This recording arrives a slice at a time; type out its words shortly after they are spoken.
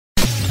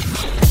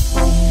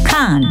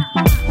Kan,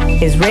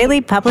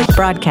 Israeli Public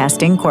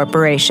Broadcasting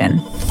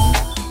Corporation.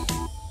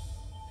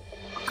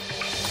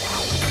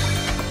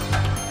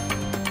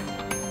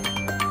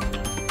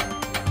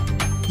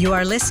 You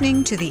are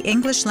listening to the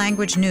English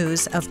language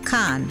news of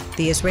Kan,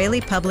 the Israeli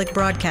Public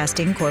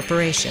Broadcasting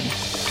Corporation.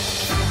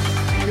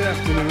 Good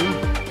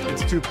afternoon.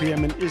 It's 2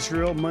 p.m. in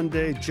Israel,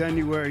 Monday,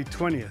 January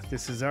 20th.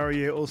 This is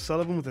Aryeh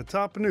O'Sullivan with the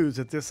top news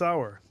at this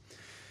hour.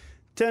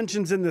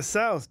 Tensions in the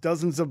south.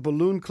 Dozens of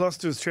balloon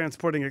clusters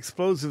transporting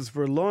explosives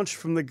were launched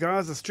from the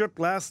Gaza Strip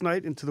last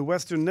night into the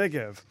western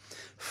Negev.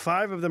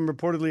 5 of them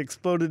reportedly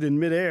exploded in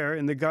midair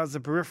in the Gaza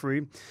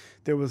periphery.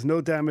 There was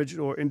no damage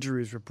or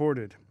injuries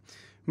reported.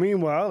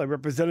 Meanwhile, a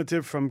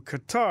representative from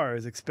Qatar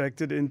is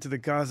expected into the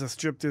Gaza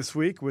Strip this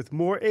week with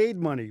more aid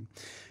money.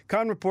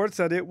 Kan reports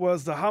that it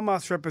was the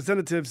Hamas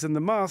representatives in the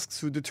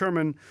mosques who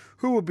determine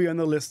who will be on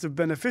the list of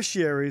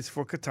beneficiaries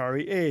for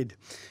Qatari aid.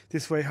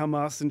 This way,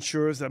 Hamas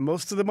ensures that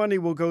most of the money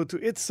will go to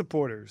its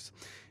supporters.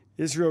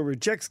 Israel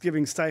rejects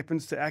giving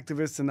stipends to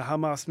activists in the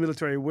Hamas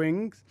military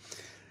wings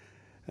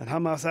and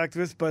Hamas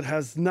activists, but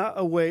has not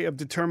a way of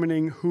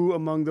determining who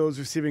among those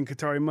receiving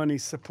Qatari money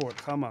support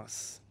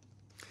Hamas.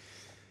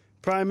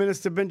 Prime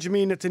Minister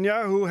Benjamin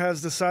Netanyahu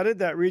has decided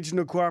that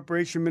Regional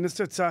Cooperation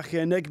Minister Tzachi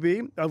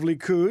Hanegbi of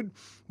Likud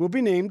will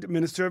be named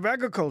Minister of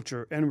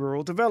Agriculture and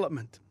Rural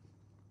Development.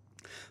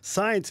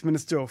 Science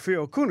Minister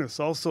Ophir Okunis,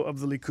 also of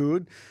the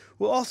Likud,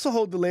 will also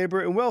hold the Labor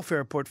and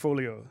Welfare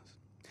portfolios.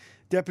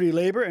 Deputy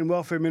Labor and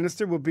Welfare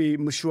Minister will be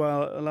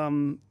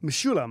Meshulam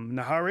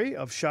Nahari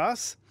of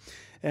Shas,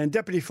 and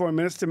Deputy Foreign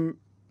Minister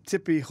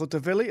Tzipi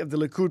Hotovely of the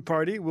Likud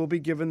Party will be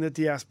given the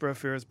Diaspora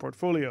Affairs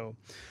portfolio.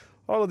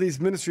 All of these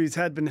ministries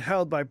had been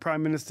held by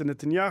Prime Minister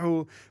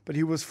Netanyahu, but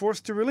he was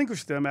forced to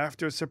relinquish them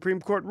after a Supreme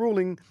Court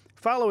ruling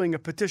following a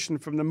petition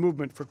from the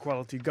Movement for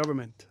Quality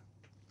Government.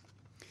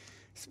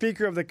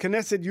 Speaker of the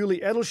Knesset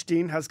Yuli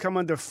Edelstein has come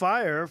under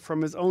fire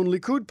from his own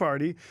Likud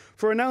party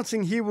for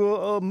announcing he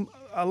will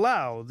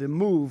allow the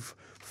move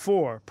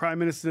for Prime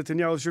Minister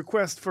Netanyahu's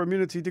request for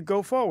immunity to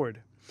go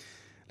forward.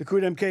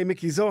 Likud MK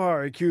Miki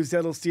Zohar accused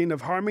Edelstein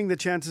of harming the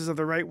chances of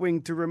the right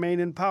wing to remain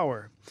in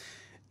power.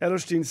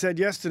 Edelstein said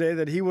yesterday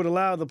that he would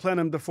allow the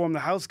plenum to form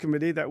the House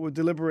committee that would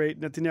deliberate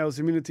Netanyahu's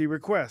immunity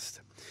request.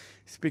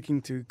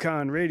 Speaking to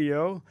Kan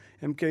Radio,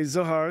 MK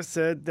Zohar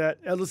said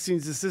that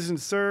Edelstein's decision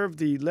served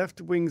the left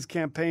wing's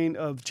campaign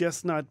of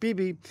Just Not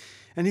Bibi,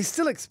 and he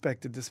still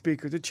expected the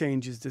speaker to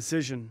change his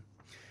decision.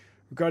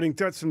 Regarding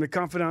threats from the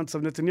confidants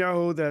of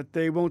Netanyahu that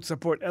they won't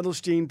support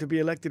Edelstein to be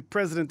elected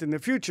president in the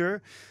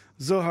future,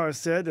 Zohar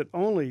said that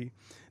only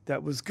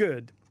that was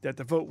good, that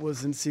the vote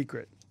was in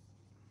secret.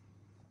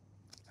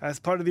 As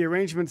part of the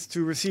arrangements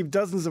to receive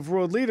dozens of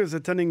world leaders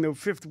attending the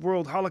 5th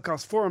World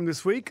Holocaust Forum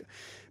this week,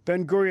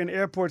 Ben Gurion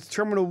Airport's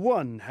Terminal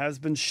 1 has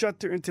been shut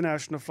to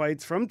international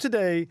flights from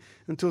today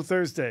until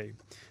Thursday.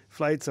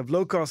 Flights of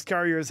low-cost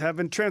carriers have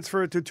been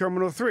transferred to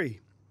Terminal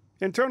 3.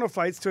 Internal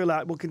flights to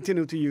Eilat will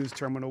continue to use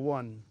Terminal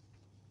 1.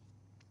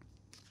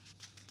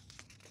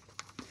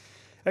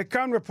 A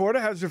Kan reporter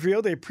has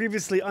revealed a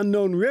previously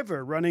unknown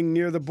river running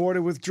near the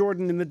border with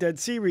Jordan in the Dead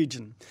Sea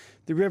region.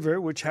 The river,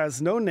 which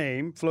has no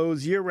name,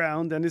 flows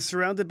year-round and is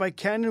surrounded by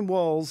canyon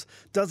walls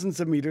dozens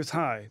of meters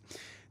high.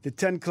 The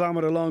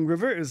 10-kilometer-long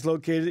river is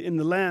located in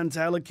the lands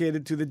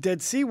allocated to the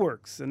Dead Sea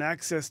Works, and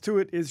access to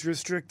it is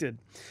restricted.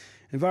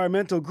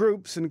 Environmental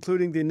groups,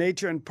 including the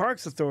Nature and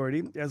Parks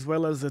Authority, as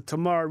well as the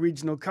Tamar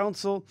Regional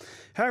Council,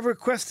 have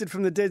requested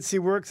from the Dead Sea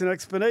Works an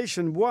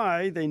explanation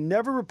why they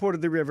never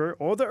reported the river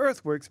or the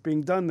earthworks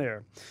being done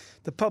there.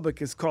 The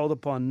public is called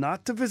upon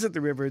not to visit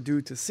the river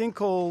due to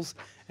sinkholes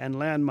and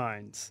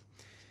landmines.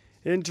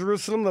 In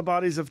Jerusalem, the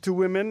bodies of 2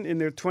 women in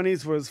their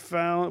 20s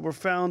were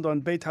found on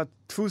Beit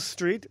HaTfus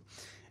Street.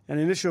 An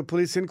initial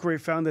police inquiry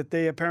found that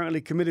they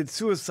apparently committed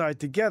suicide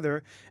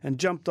together and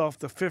jumped off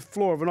the 5th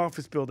floor of an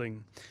office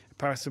building. A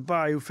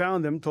passerby who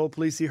found them told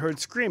police he heard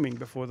screaming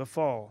before the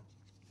fall.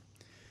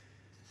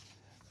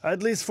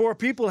 At least 4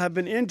 people have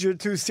been injured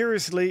too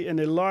seriously in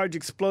a large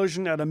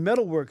explosion at a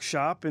metalwork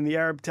shop in the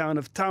Arab town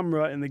of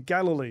Tamra in the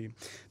Galilee.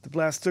 The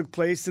blast took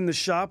place in the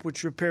shop,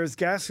 which repairs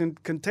gas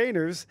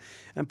containers,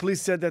 and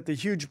police said that the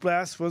huge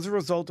blast was a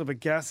result of a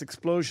gas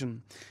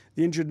explosion.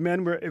 The injured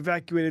men were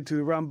evacuated to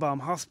the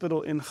Rambam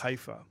Hospital in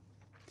Haifa.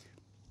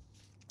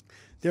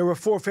 There were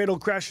 4 fatal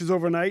crashes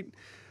overnight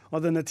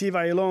on the Nativ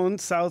Ayalon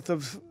south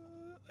of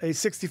a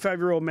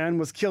 65-year-old man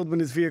was killed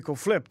when his vehicle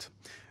flipped.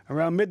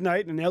 Around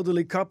midnight, an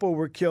elderly couple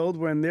were killed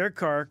when their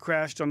car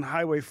crashed on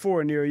Highway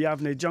 4 near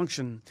Yavne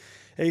Junction.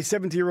 A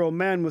 70-year-old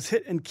man was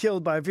hit and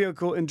killed by a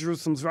vehicle in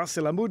Jerusalem's Ras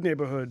El Amud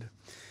neighborhood.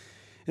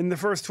 In the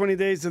first 20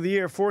 days of the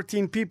year,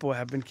 14 people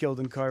have been killed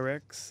in car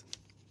wrecks.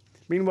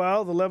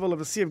 Meanwhile, the level of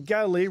the Sea of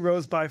Galilee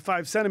rose by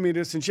 5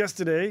 centimeters since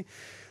yesterday.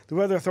 The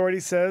Weather Authority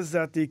says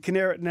that the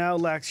Kinneret now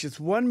lacks just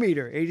 1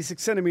 meter,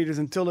 86 centimeters,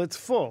 until it's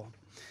full.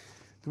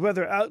 The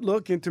weather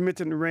outlook: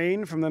 intermittent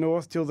rain from the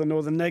north till the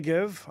northern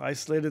Negev.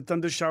 Isolated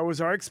thunder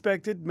showers are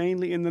expected,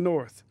 mainly in the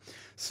north.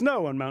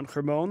 Snow on Mount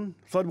Hermon.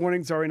 Flood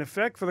warnings are in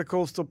effect for the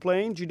coastal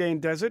plain, Judean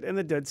desert, and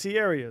the Dead Sea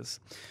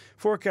areas.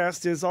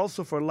 Forecast is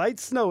also for light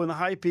snow in the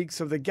high peaks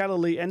of the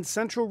Galilee and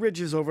central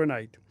ridges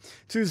overnight.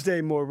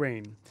 Tuesday, more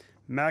rain.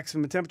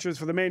 Maximum temperatures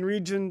for the main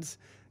regions: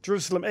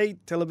 Jerusalem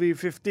 8, Tel Aviv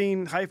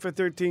 15, Haifa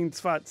 13,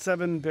 Tzfat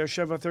 7,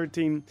 Beersheba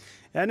 13,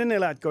 and in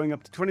Eilat going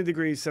up to 20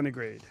 degrees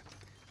centigrade.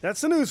 That's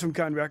the news from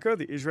Kan Reka,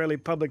 the Israeli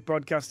Public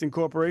Broadcasting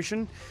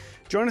Corporation.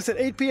 Join us at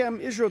 8 p.m.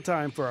 Israel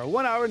time for our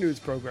 1-hour news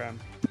program.